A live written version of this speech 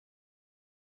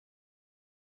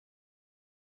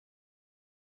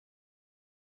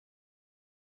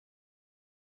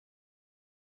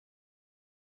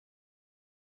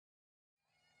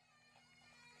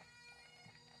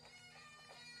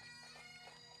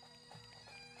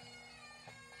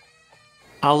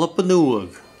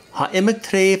Alpanuag, ha imig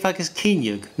tref agus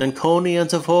cineag nan coni an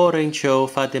tafórain seo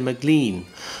fad imig lín,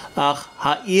 ach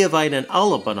ha íomhain an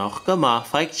albanach go ma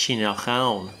feich sinach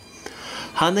awn.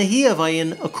 Ha na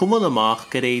híomhain a cuman amach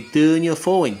gyda dúne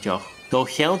fóinteach do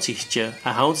cheantichte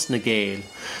a hauns na Gael,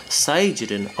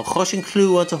 saidirin a chosin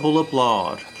clú an ta hula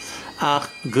blár, ach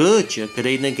gudje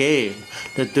gyda na Gael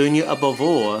na dúne a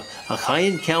bavó a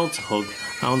chain ceantachug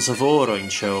an tafórain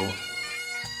seo.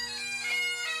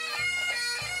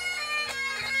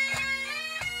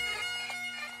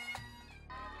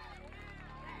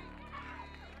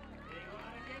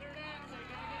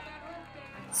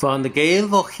 Van de Gael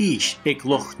vo chiis ik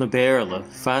loch na berle,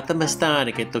 fata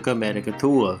mestanig het ook Amerika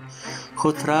toe.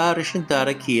 Goed raar is een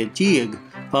dara kia dieg,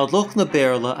 wat loch na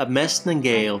berle a mest na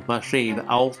Gael ma schreef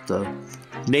alte.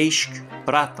 Neisk,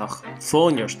 bratach,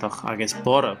 fonjerstach agus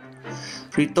borp.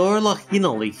 Ritorlach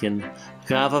inalichen,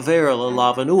 gaf a verle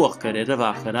laven oorker in de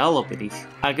wacher alberich,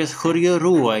 agus churie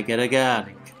roe ger a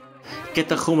garing.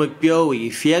 Get a chumig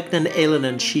bioi, fieg nan elen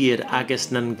en schier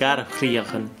agus nan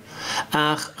garchriechen.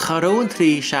 Ach, charoon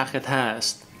tree shach het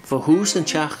haast, voor hoes en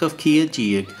chach of kia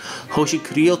dieg, hoos je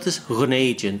krieltes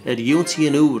grenadien juntie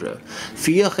en ure,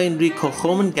 via geen rico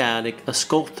chommen gadig a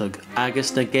skoltag,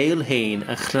 agus na Gael heen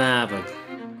a gravig.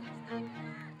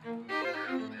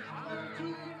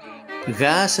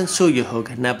 Gas en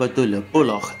sujehug na badulle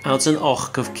bullach aan zijn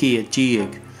och of kia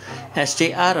dieg.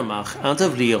 SJ Aramach aan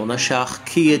de vliel na shach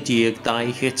kia dieg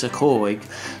dai hits a koig,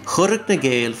 churk na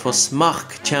Gael voor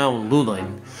smach tjaun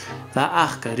lunain. Va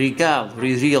achka rigal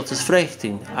rieltes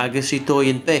vrechting, agus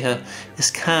doyen behe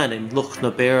is canin luch na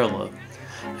berle.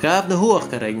 Gaf na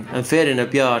hoogering en verin na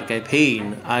bjar gaib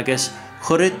heen, agus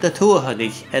chorit na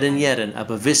toehannig een jeren a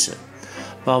bewisse.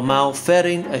 Wal mal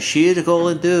verin a schiergol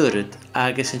in deuret,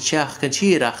 agus en chach kan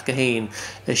chirach geheen,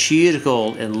 a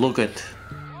schiergol in luget.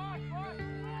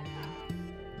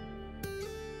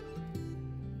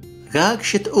 Gaag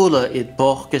shit ulla it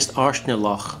boch gist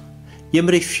arsnelach.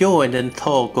 Jimri fjoen en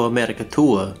tal go Amerika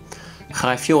toe.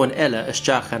 Ga fjoen elle is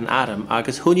jach an arm,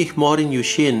 agus hunig morin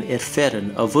jushin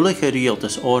ferren a vullige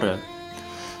rieltes ore.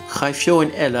 Ga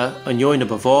fjoen elle an joine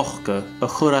bewochke, a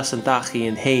churas an dachi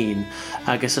in heen,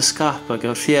 agus a skapa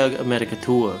go fieg Amerika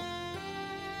toe.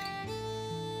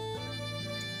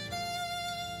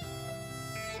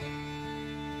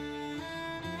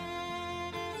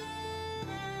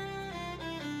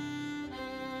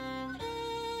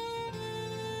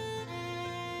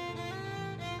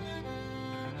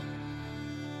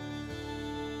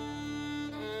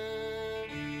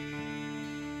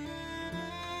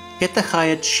 Get a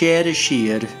chayat share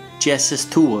sheer, jesses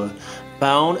toe,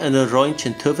 baun en a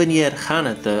rointje tuvenier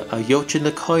Canada a jotje na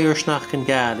koiersnach en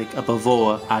Gaelic a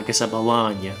bavo agus a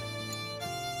balanje.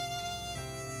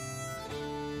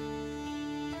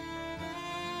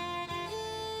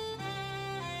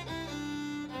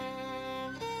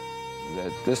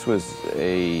 This was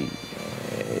a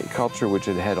culture which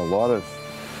had had a lot of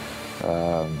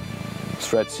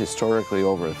threats historically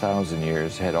over 1,000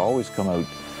 years, had always come out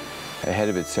ahead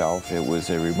of itself. It was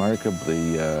a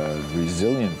remarkably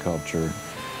resilient culture,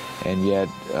 and yet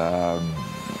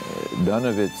none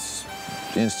of its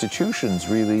institutions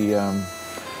really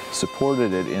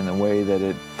supported it in the way that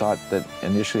it thought that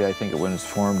initially, I think when it was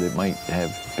formed, it might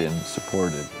have been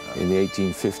supported. In the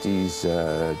 1850s,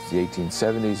 the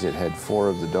 1870s, it had 4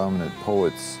 of the dominant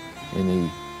poets in the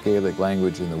Gaelic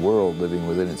language in the world living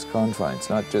within its confines,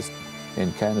 not just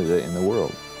in Canada, in the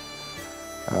world.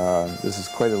 This is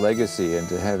quite a legacy, and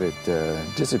to have it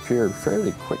disappear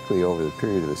fairly quickly over the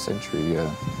period of a century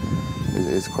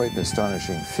is quite an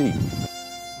astonishing feat.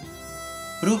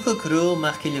 Brúcha grúil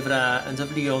meach cilivra an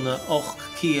dafliona och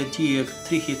kia dieg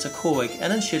trichit a coig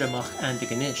en an shiramach an de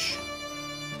ganis.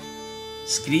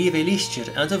 Skrif listier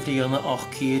an dafliona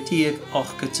och kia dieg och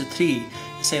gutsa tri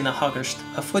is een hagerst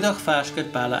a fudach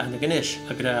fasket balla an de ganis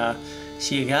a gra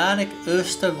siagarig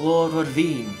östa glor war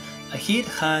wien a hier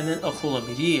gainen a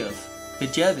cholamirief,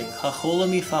 bejeving ha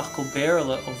cholami fachko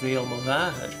berle o veel mo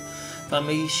wager, van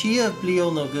me shia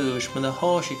blion no goos met a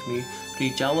hoosik me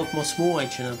ri jalop mo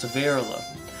smoeintje aan te verle.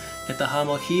 Het de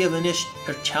hamel hier venisht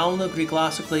tjauna gri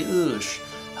glasikle oos,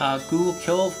 ha goel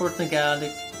kjolvoort na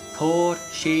Gaelic, koor,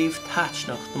 sheef,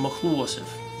 tatchnach de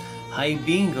machloosif. Hai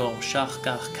bingo shach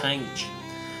gach kaintj.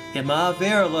 Je ma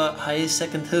verle hai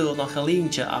second hul nach a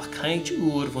lientje ach kaintj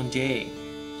oer van jay.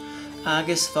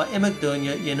 Agus va imig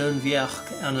dunje je nun viach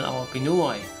aan een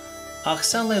alpinooi. Ach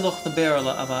sen le loch na berle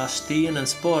a va stien en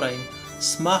sporein,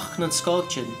 smach nan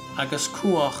skultjen agus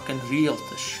kuach en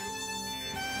rieltisch.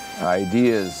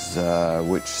 Ideas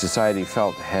which society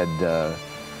felt had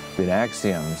been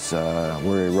axioms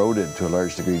were eroded to a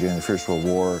large degree during the First World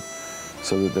War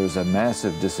so that there was a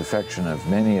massive disaffection of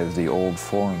many of the old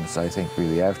forms, I think,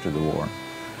 really after the war.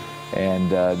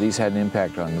 And these had an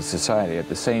impact on the society. At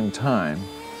the same time,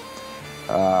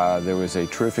 there was a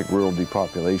terrific rural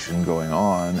depopulation going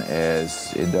on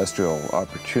as industrial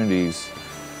opportunities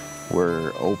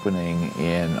were opening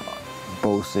in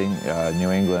both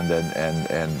New England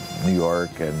and New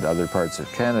York and other parts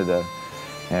of Canada,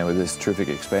 and with this terrific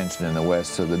expansion in the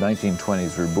West. So the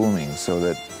 1920s were booming, so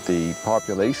that the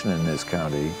population in this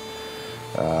county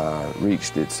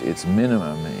reached its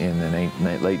minimum in the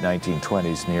late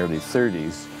 1920s and the early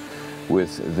 30s,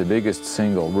 with the biggest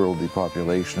single rural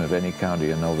depopulation of any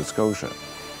county in Nova Scotia.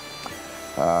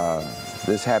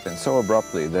 This happened so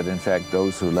abruptly that, in fact,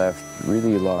 those who left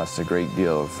really lost a great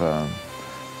deal of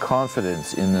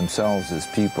confidence in themselves as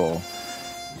people.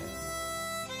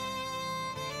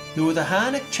 Nu de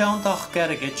hanig tjaantach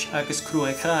gergit agus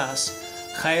crua chas,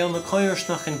 chael na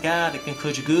coirsnach an Gaelic and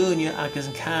Cujagúnia agus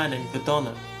an Canan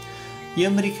godonna.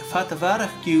 Jimrik fat a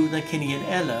varach giu na kinian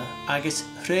ella agus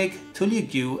reg tulia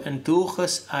giu and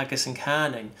duchas agus an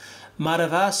Canan, mar a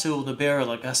vasul na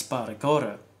berla gaspar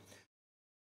agora.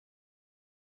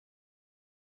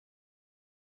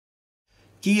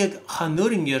 Giag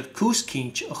chanuringer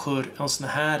kooskintch a chur als na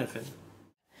hareven.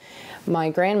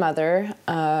 My grandmother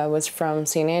was from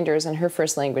St. Andrews, and her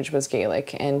first language was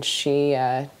Gaelic, and she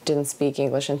didn't speak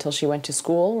English until she went to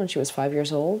school when she was 5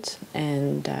 years old.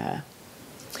 And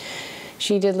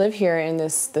she did live here in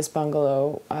this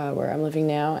bungalow where I'm living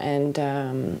now,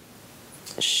 and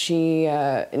she,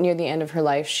 near the end of her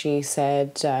life, she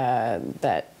said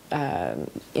that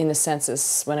in the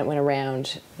census, when it went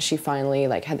around, she finally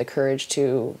had the courage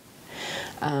to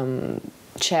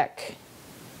check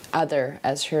other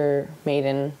as her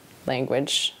maiden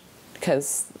language,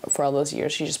 because for all those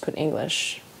years she just put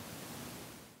English.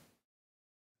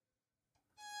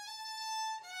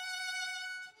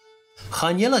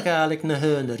 Chanjela Gaelic na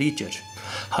hun na Richer.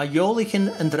 Ha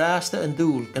jolichen en draaste en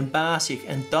doel en basic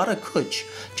en darre kutsch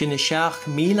jin shach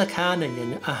mila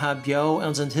kanenjen a ha biau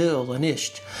en zijn hul en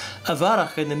isht. A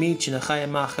varach in de mietje na ga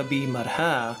macha bi mar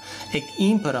ha, ik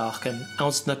imperachen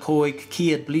als na koik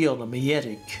kiet bliel na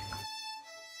mejerik.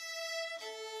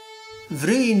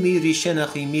 Vriend mi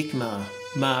rishenach I mikma,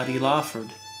 maar I Laford,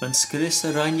 men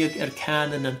skrisse ranjig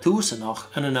kanen en toesenach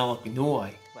en een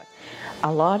alpinoi. A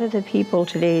lot of the people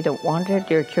today don't want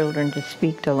their children to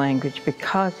speak the language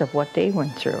because of what they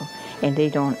went through, and they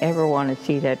don't ever want to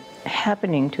see that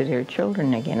happening to their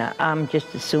children again. I'm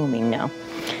just assuming now.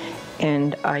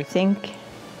 And I think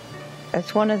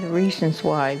that's one of the reasons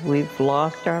why we've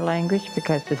lost our language,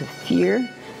 because of the fear.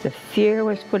 The fear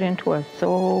was put into us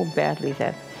so badly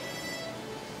that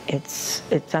it's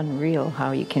unreal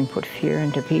how you can put fear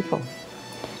into people.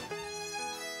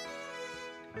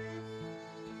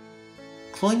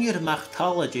 Clonir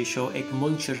machtology show ag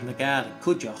muncher na Gaelic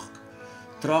cujach,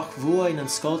 drach vuain an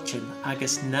sculchin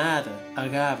agus nada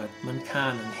agavet man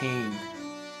canan hain.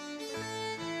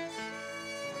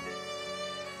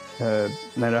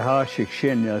 Nar a háisig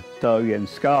sin atá an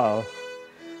scáil,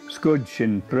 scud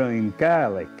sin broin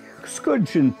Gaelic. Scud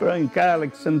sin broin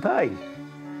Gaelic san taid.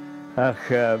 Ach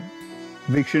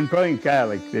bhíg sin broin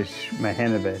Gaelic leis me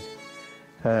henabed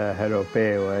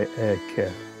Europeo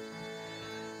ag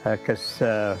agus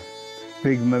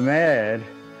bhíg me méir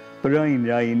broin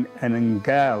rain an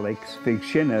Gaelic bhíg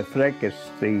sin a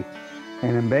freiceastí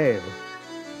in an béil.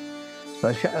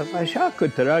 Ba seo go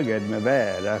ragad me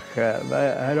béir ach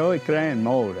róid crain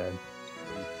mór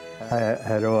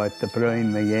róid de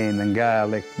broin me dhéana an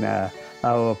Gaelic na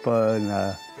ápa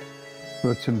na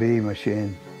rút an bí mar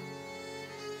sin.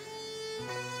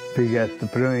 Bhí de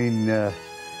broin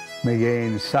me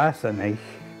dhéana Sasanach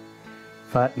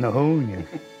fat na húne.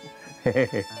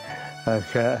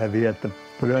 Ach bhí de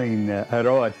broin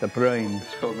róid de broin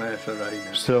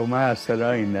so más a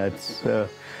rain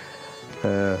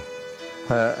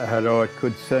róid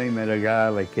chud saimar a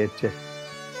Gaelic ite.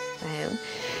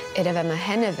 Idir bheith me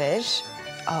hennevis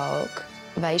ag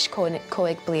bheis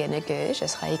cóig bliana gúis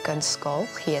is chaig an scóil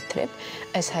chétrib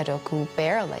is head ó go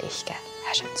béirla éisce.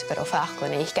 Heisint gur ó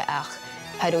fachlan éisce ach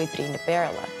head ó brín na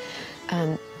béirla.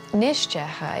 Niste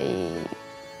ha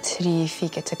trí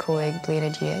fiche a cóig bliana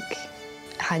diag,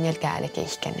 hanneal Gaelic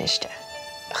éisce niste.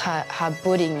 Ha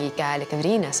buring I Gaelic a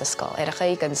bhrín as a scóil. A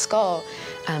chaig an scóil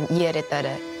dhéirid ar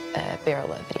a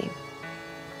béirla a bhrín.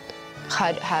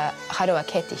 Charó a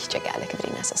cetiiste Gaelic a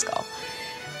bhrín as a scóil.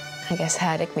 Agus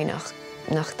háirig mí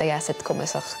nach de gasad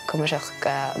cumasach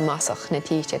masach na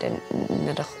títe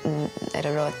ar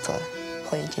a ráta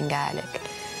chuintín Gaelic.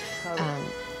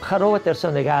 Charóid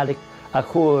san Gaelic a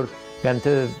chóir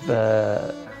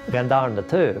gan darn na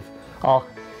tuh, ach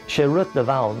sé rud na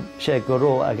bhain sé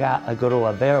goró a goró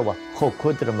a bhéirha cho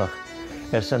cuidramach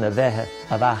san a bheitthe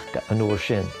a bhacha an uair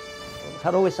sin.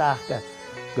 Charó is acha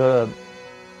go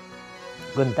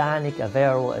gon dánig a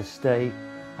bhéirha is stay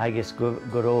agus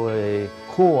goró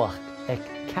cóach ag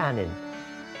canin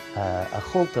a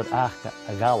chultar acha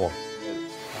a gáil.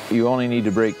 You only need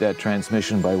to break that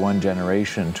transmission by one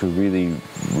generation to really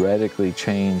radically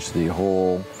change the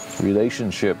whole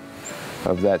relationship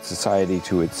of that society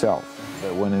to itself.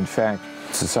 When in fact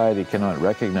society cannot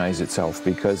recognize itself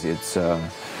because its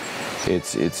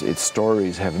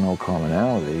stories have no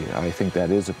commonality, I think that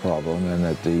is a problem, and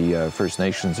that the First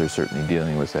Nations are certainly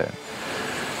dealing with that.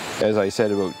 As I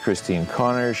said about Christine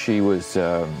Connor, she was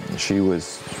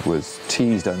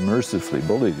teased unmercifully,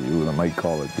 bullied, you might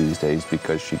call it these days,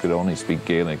 because she could only speak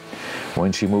Gaelic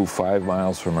when she moved 5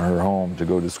 miles from her home to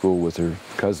go to school with her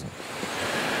cousin.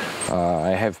 I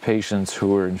have patients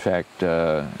who are in fact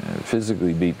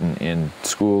physically beaten in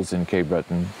schools in Cape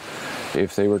Breton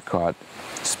if they were caught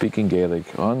speaking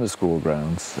Gaelic on the school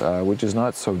grounds, which is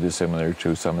not so dissimilar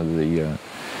to some of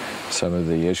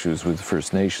the issues with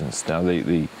First Nations. Now,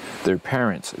 their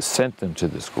parents sent them to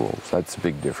the schools. That's a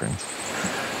big difference.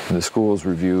 And the schools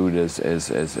were viewed as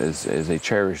a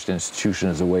cherished institution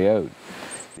as a way out.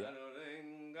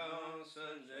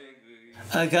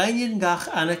 A gainin gach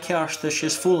anna ceartas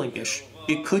is fúlingis,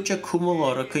 I cúte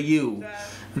cúmulóra go dú.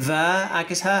 Bha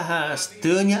agus has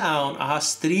duine ann a has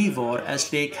stríomhór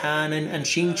as le canan an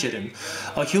sinserin,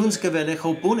 a hiúns go bhfuil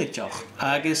ó buniteach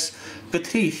agus go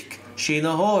tríoch sí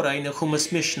na hóraí na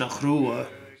chumas mis nach rúa.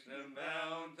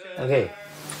 Okay,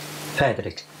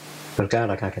 Patrick, gur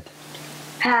Gaelic agad.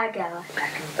 Ha Gaelic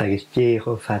agad. Agus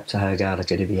décho fat ha Gaelic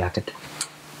adi bhí agad.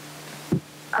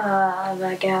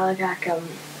 Bha Gaelic agam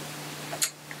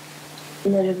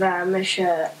na bha mis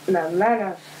na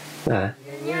manaf.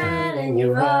 Nyaran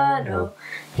you hado,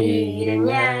 Eden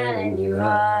Yaran you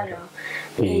hado,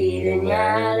 Eden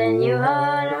Yaran you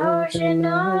hado,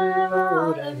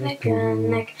 Shinol of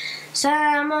Mechanic,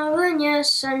 Sama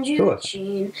Wunyas and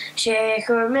Juchin,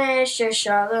 Shaker Mr.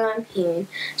 Shalom Heen,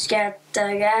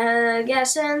 Scatta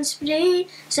Gas and Spree,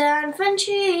 San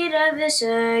Fanchita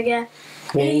Visaga,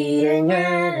 Eden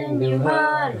Yaran you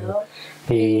hado,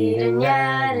 Eden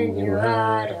Yaran you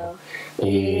hado.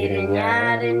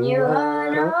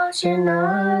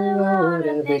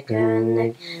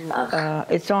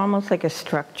 It's almost like a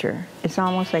structure. It's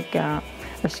almost like a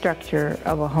structure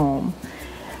of a home.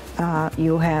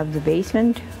 You have the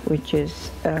basement, which is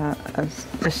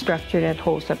the structure that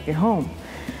holds up your home.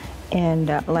 And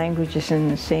language is in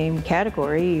the same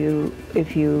category.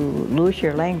 If you lose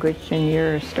your language, then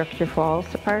your structure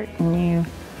falls apart, and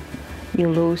you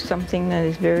lose something that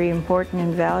is very important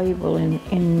and valuable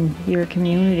in your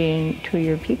community and to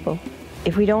your people.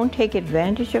 If we don't take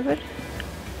advantage of it,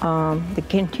 the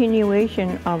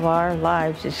continuation of our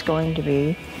lives is going to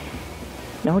be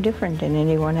no different than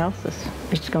anyone else's.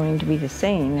 It's going to be the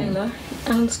same.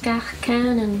 Ans gach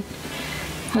canan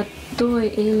had dói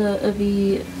éile a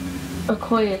bhí a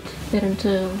coit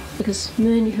until agus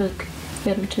munihug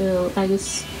until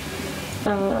agus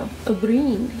a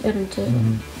brin until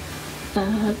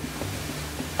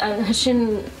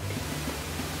sin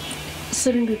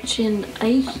surrender sin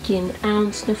aichen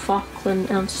ounce na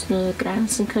Falkland ounce na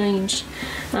Grants and Kinds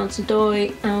ounce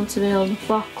dói ounce bhil na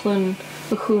Falkland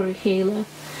a chuair chéile.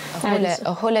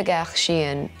 A thulagach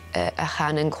sin a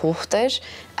chanan cóchtar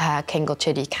a cengol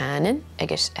chidi canan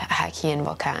agus a chéan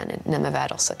bhil canan na ma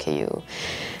bhedal sa ciú.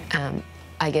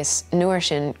 Agus nuair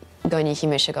sin gani hi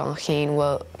mis gan chéin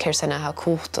bhfuil ceirsanna ha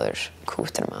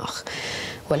cóchtarmach.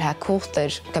 Bhfuil ha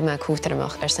cóchtar go ma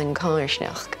cóchtarmach san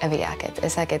cáirsneach a bhí agad.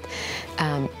 Is agad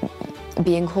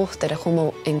bíon cóchtar a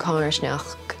chumó in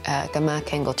cáirsneach go ma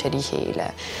cengol chidi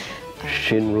chéile.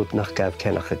 Sin rút nach gabh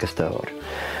cenach agus dáir,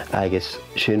 agus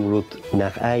sin rút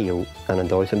nach éú an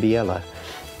dóis an bíala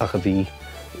ach a bhí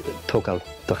tógáil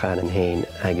do chanan héin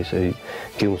agus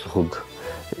gúnsa chug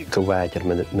go bhaidir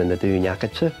me na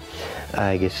dúneachadsa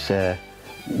agus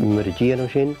mar a díanam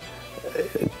sin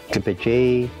go be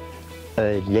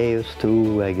léos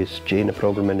tú agus déana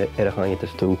program ar a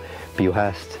chaintas tú bíú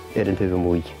heast ar an tuh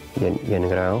múi dhéana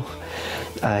gráach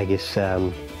agus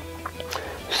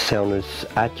Saunas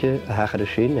atje a hachar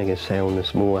sin agus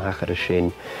saunas mó a hachar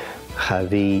sin cha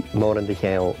bhí mór an de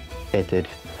cheall idir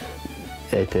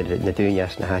na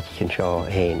dúneas na háitichen seo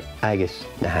héin agus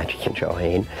na háitichen seo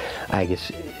héin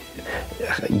agus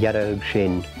jarab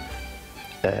sin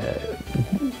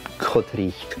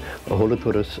chutrícht a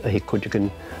holatóras a hi cuidegan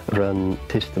ran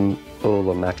tistam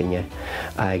óla macinne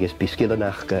agus bí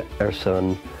skillanachcha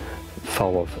san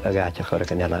fámh a gáite chur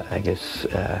gan eile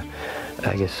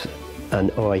agus an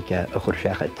áige a chur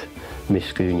fechad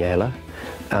miscúnéile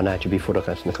an áte bí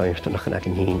furachas na caiinstanach an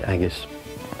an hín agus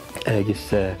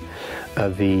a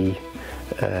bhí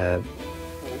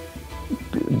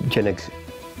jinnig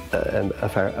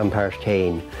an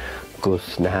páirtéin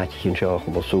gus na háitiín seo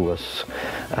go suas.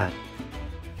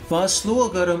 Bá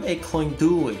slógarm ag chláin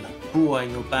dúil buai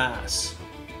nó bás.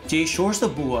 Dé seors na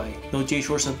buai nó dé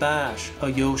seors na bás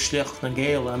a jo slecht na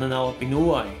Gael an an Alpi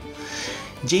nuai.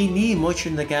 Dé ní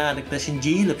muir na Gaelic leis an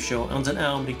dílip seo an an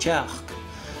amri teach.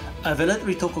 A bhfuil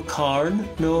rí tóca carn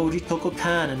nó rí tóca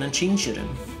canan an tísean.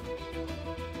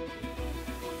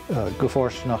 Go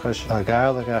fórsanach a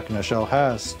Gaelic ac an seo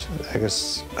háast,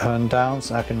 agus an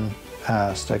downs ac an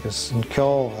háast, agus an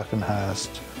ceol ac an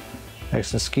háast,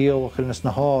 agus na scíal ac an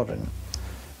na hárin.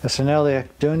 Is an eile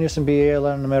dúnius an bí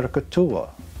éile an America túa.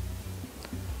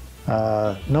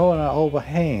 Nó an óba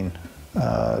hain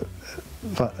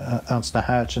ans na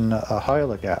háin a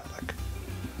haile Gaelic.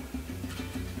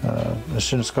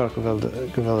 Sin scar go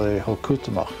bhfuil é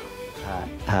thocútamach.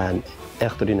 Tá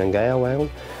eachtarí an Gaelhain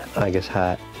agus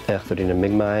tá eachtarí na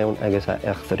Mi'kmaq agus tá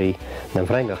eachtarí na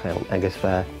Bhreangach agus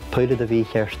bheit puide a bhí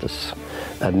cherstas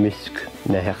a misc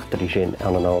na heachtarí sin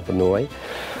an an Alba Nuai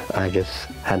agus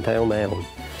hantail mewn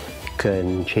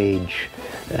cyn change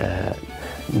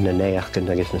na néachcan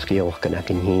agus na sciolachcan ac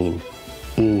yn hyn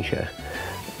inse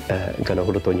gan o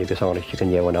hwrddwni gysanach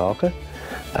gan iawn ága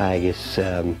agus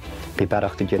bí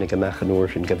barach dy dynnig ymach yn o'r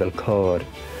sy'n gyfel cor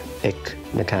ag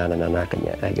na canan an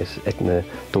acanya agus ag na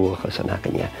dúchas an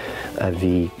acanya a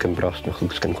bhí gan brosnach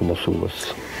agus gan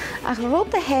cumosúlas. Ach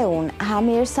rud a hewn ha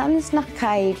mér sanas nach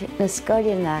cair na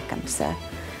scoilean acamsa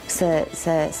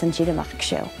san ddíramach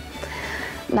seo.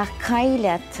 Nach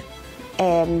cailet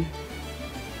a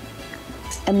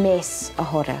mes a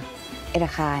hora ar a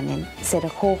chanin sy'r a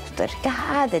chóchtar,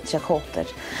 gahadid a chóchtar,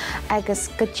 agus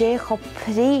go décho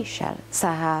prísar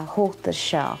sa ha chóchtar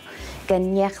seo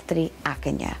gan neachtarí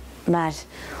acanya, mar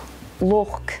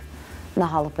loch na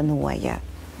halpa nuaia.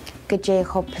 Go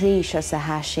décho prísar sa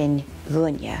ha sin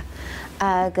gunne,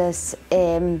 agus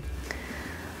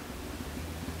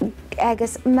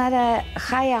mar a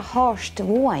chai a hást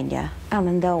bháine an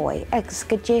an dói, agus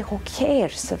go décho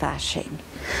céir sa bha sin.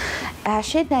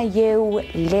 Siad na dhew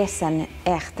lesan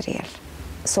eachtaríir,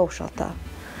 sóisialta,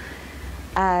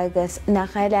 agus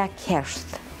nach eile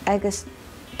ceirst, agus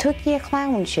tuci a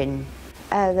chlán sin,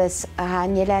 agus ha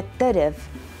le dyrif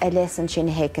a lesan sin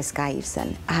heice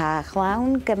gairsan. Ha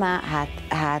chlán gyma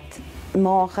hat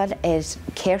máchar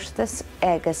ceirstas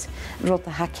agus rud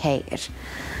a ha céir.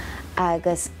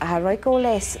 Agus ha roi go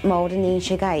les mór an un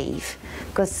se gaif,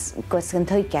 gus gan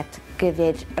tuiget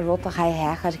gyfyd a rud a chai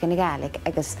hechar gan Gaelic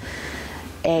agus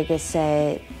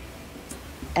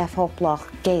ffoblach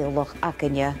Gaelach ac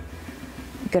yna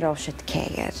gyrosid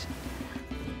ceir.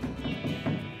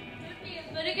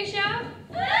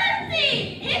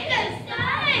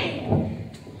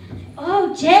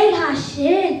 Oh, Jay has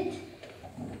shit.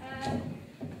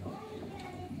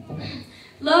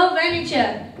 Low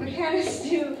furniture. We're kind of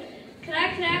stew.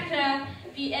 Crack, crack, crack.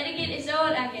 Be etiquette is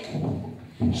all again.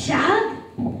 Shag?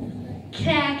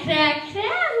 Crack, crack,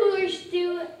 crack. Who're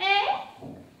stew, eh?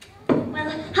 Well,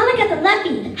 how I got the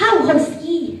leppy? How ho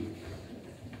ski?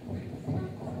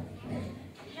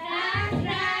 Crack,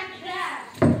 crack, crack.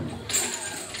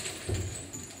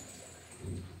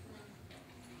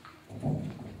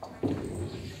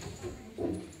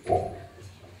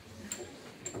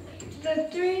 The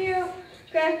three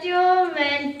crafty old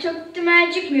men took the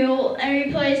magic mule and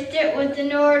replaced it with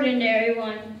an ordinary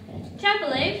one.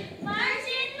 Chapel-Ave.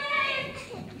 Martin Lake!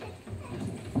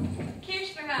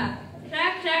 Kirchberg.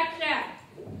 Crack, crack, crack.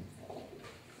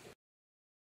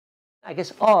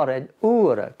 Agus áran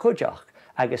úra cuideach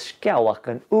agus sceabhach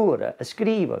an úra a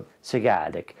scríbam sa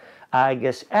Gaelic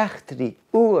agus eachtarí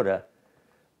úra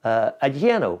a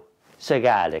dhéanamh sa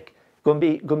Gaelic.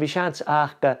 Gumbi seans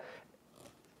achcha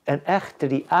an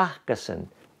eachtarí achchasan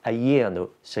a dhéanamh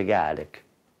sa Gaelic.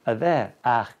 A bheith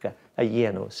achcha a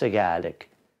dhéanamh sa Gaelic.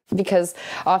 Because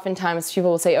oftentimes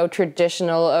people will say, oh,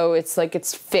 traditional, oh, it's like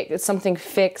it's something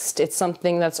fixed, it's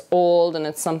something that's old, and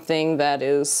it's something that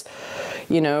is,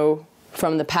 you know,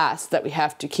 from the past that we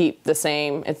have to keep the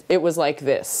same. It was like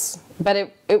this.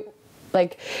 But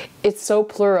it's so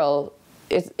plural.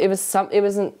 It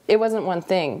wasn't one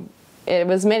thing. It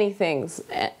was many things.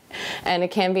 And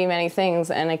it can be many things,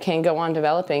 and it can go on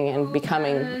developing and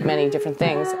becoming many different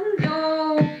things.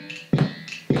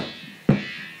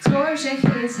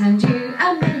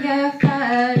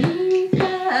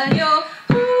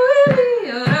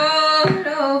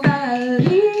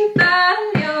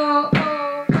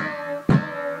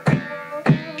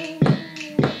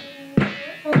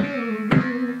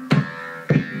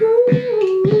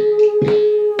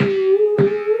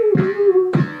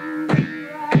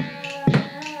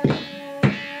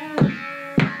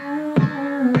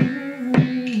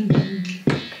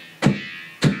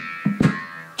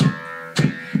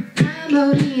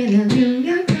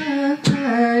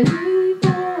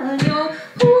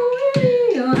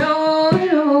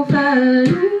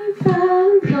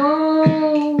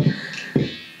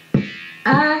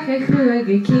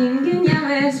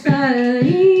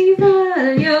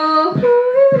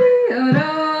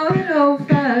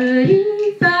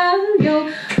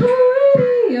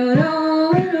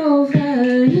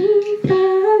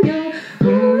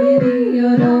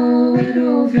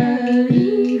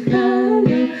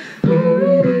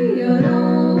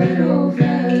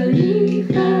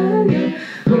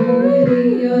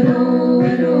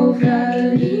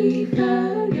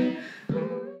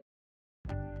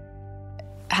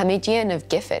 Hamidjian of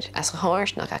Gifford as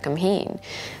horse nach ac am heen.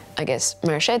 I guess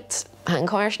Mershit han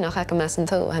horse nach ac am as an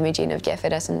too. Hamidjian of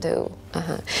Gifford as an too.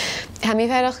 Hami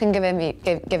verach can give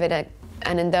it a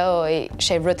an endoi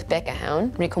she rut beck a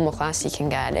hound, Rico classic in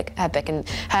Gaelic. Ha becken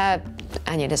ha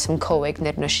and yet some coig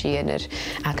nid no she and it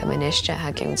acamenisha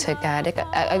ha given to Gaelic.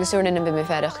 I was sorting in me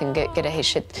verach can get a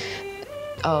hishit.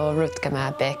 Oh, Ruth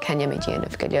Gama Beck, Kenya Median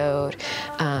of Gallor,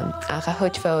 a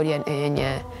Hutfodian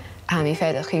Unya. Hami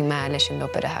verder ging maar en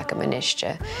op de hakken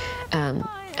menisje.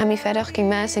 Hami verder ging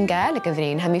maar zijn Gaelic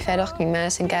vriend. Hami verder ging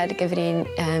maar zijn Gaelic vriend.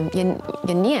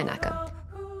 Je niet nakken.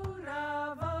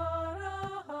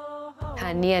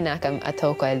 Hij niet nakken het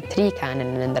ook al 3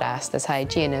 kanen in de rest. Dus hij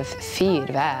geen of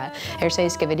 4 waar. Zei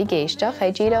ze die geestig.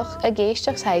 Hij geen toch een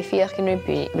geestig. Hij 4 geen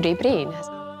rebrein.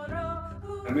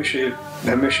 Hij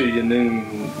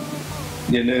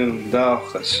je noem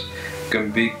dagens.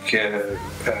 Een big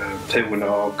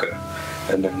tewenage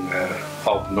en een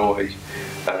halbnooi.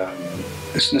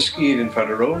 Is een skiën van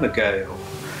de Rona Gael.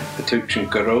 Het is een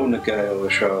corona Gael,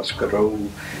 zoals Garo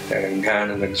en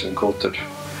Ganen en zijn kotter.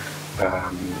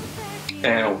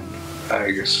 Eon,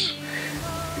 ergens.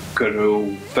 Garo,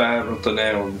 vaarward en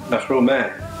eon, naar Roma.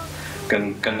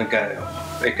 Kan de Gael.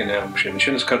 Ik en eon misschien.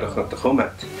 Misschien is het nog de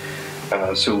gomet.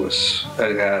 Zoals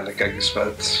eigenlijk ergens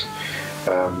wat.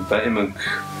 Bij iemand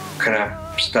knap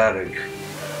sterk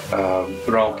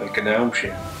ramp ik een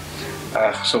oomsje.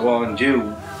 Zo aan jou,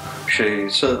 ze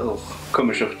zelf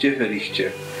komen zich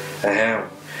diverrichtje aan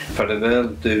voor de wel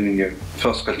doen je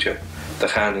vasteltje te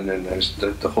gaan en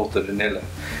de grote de nille.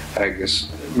 Ergens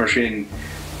misschien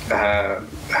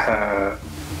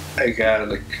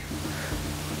eigenlijk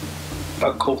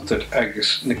een korter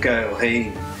ergens een keil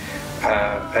heen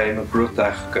een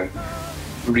broodachtige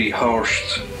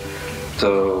rehearsed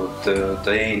de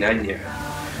een anje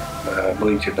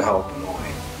moet je de helpen nooit.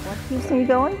 What keeps me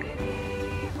going?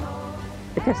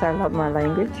 Because I love my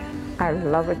language. I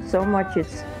love it so much.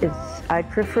 I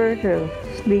prefer to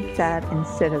speak that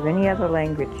instead of any other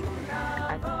language.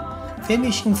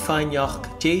 Fimishin feinjach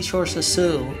Jashor sa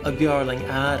sul a bjarling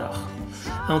arach.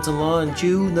 Ant an lawn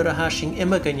Jew nor a hashing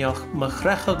imaganjach ma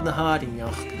chrechog na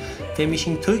harinjach.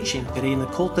 Fimishin tuchin gerin a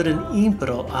kulter in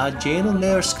impero a janel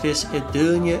leerskris e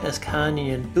dunje as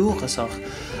kanien dugesach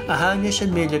a hanish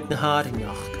en milik na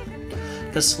harinjach.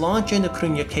 Gas slaantje na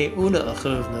krunje ke ule a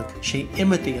govnuk she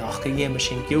imadiach ge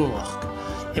yemishin gulach.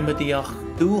 Imadiach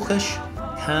duges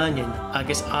kanien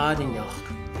agus arinjach.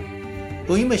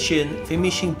 Uimashin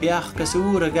fimishin biach gas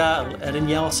ura gal in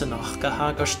jalsenach ga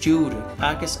hagas jure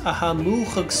agus a ha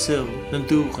muchag sil nan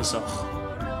dugesach.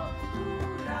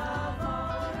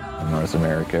 In North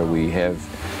America, we have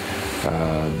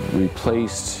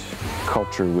replaced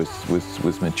culture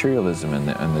with materialism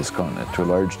in this continent to a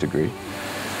large degree.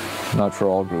 Not for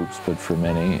all groups, but for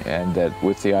many, and that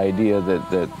with the idea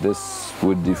that this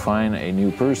would define a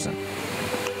new person.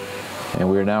 And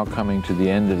we're now coming to the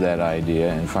end of that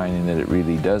idea and finding that it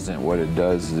really doesn't. What it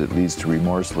does is it leads to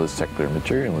remorseless secular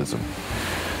materialism.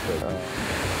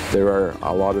 There are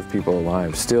a lot of people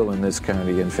alive still in this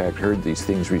county, in fact, heard these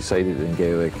things recited in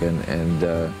Gaelic, and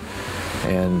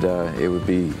it would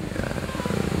be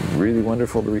really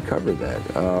wonderful to recover that.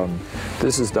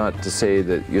 This is not to say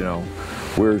that, you know,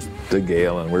 we're the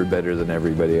Gael and we're better than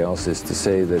everybody else. It's to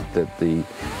say that the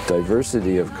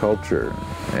diversity of culture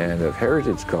and of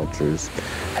heritage cultures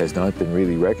has not been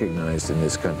really recognized in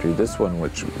this country. This one,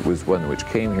 which was one which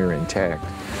came here intact,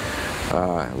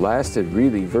 lasted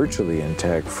really virtually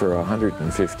intact for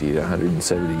 150 to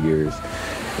 170 years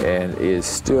and is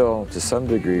still to some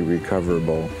degree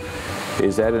recoverable.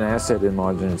 Is that an asset in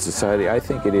modern society? I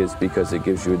think it is, because it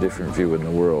gives you a different view in the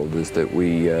world, is that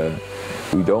we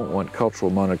don't want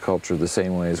cultural monoculture the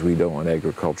same way as we don't want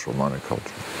agricultural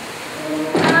monoculture.